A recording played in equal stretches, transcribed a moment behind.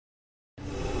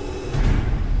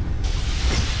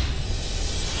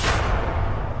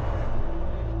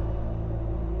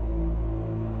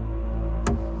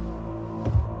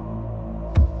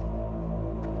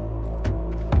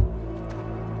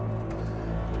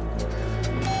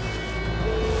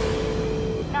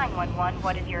911,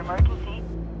 what is your emergency?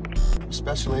 I'm a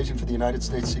special agent for the United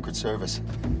States Secret Service.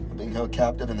 I'm being held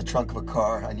captive in the trunk of a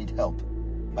car. I need help.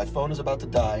 My phone is about to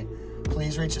die.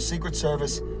 Please reach the Secret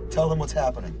Service. Tell them what's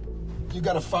happening. You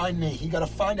gotta find me. You gotta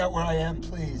find out where I am,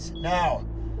 please. Now.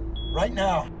 Right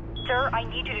now. Sir, I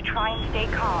need you to try and stay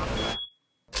calm.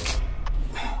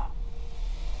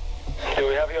 Do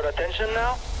we have your attention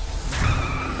now?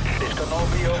 This can all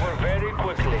be over very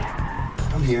quickly.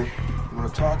 I'm here. You wanna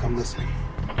talk? I'm listening.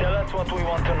 Tell us what we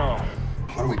want to know.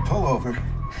 Why don't we pull over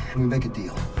and we make a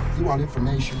deal? You want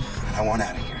information, and I want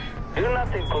out of here. You're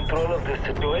not in control of this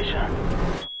situation.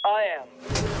 I am.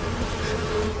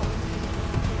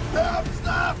 Stop!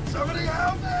 Stop! Somebody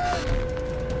help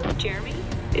me! Jeremy?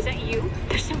 Is that you?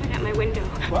 There's someone at my window.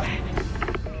 What?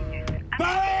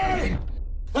 Molly!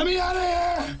 Let me out of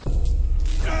here!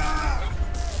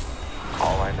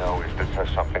 All I know is this has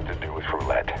something to do with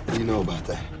roulette. What do you know about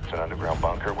that? It's an underground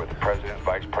bunker where the president and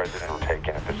vice president will take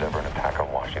in if there's ever an attack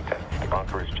on Washington. The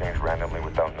bunker is changed randomly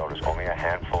without notice. Only a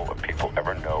handful of people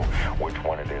ever know which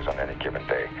one it is on any given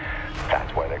day.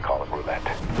 That's why they call it roulette.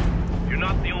 You're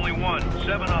not the only one.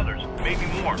 7 others, maybe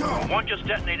more. One just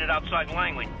detonated outside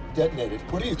Langley. Detonated?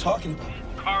 What are you talking about?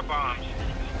 Car bombs.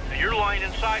 And you're lying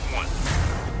inside one.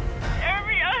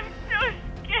 Jeremy, I'm so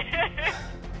scared.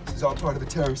 This is all part of a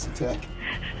terrorist attack.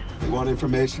 They want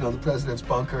information on the president's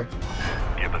bunker.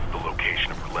 Give us the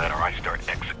location of roulette or I start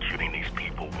executing these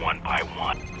people one by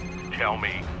one. Tell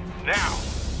me now.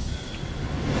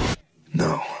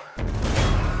 No.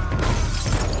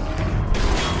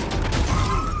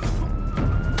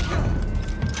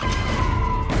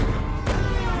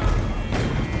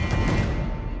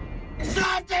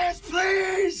 Stop this,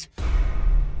 please!